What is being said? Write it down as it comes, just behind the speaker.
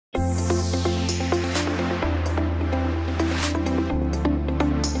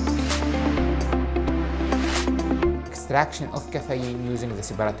extraction of caffeine using the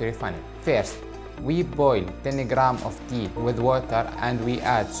separatory funnel. First, we boil 10 grams of tea with water and we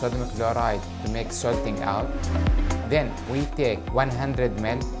add sodium chloride to make salting out. Then we take 100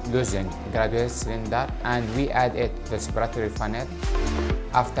 ml losing graduated cylinder and we add it to the separatory funnel.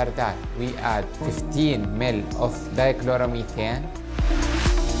 After that, we add 15 ml of dichloromethane.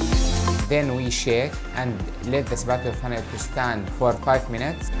 Then we shake and let the separatory funnel to stand for 5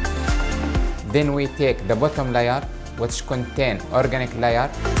 minutes. Then we take the bottom layer, which contains organic layer.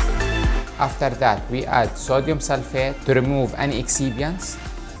 After that, we add sodium sulfate to remove any excipients.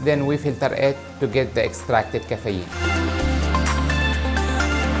 Then we filter it to get the extracted caffeine.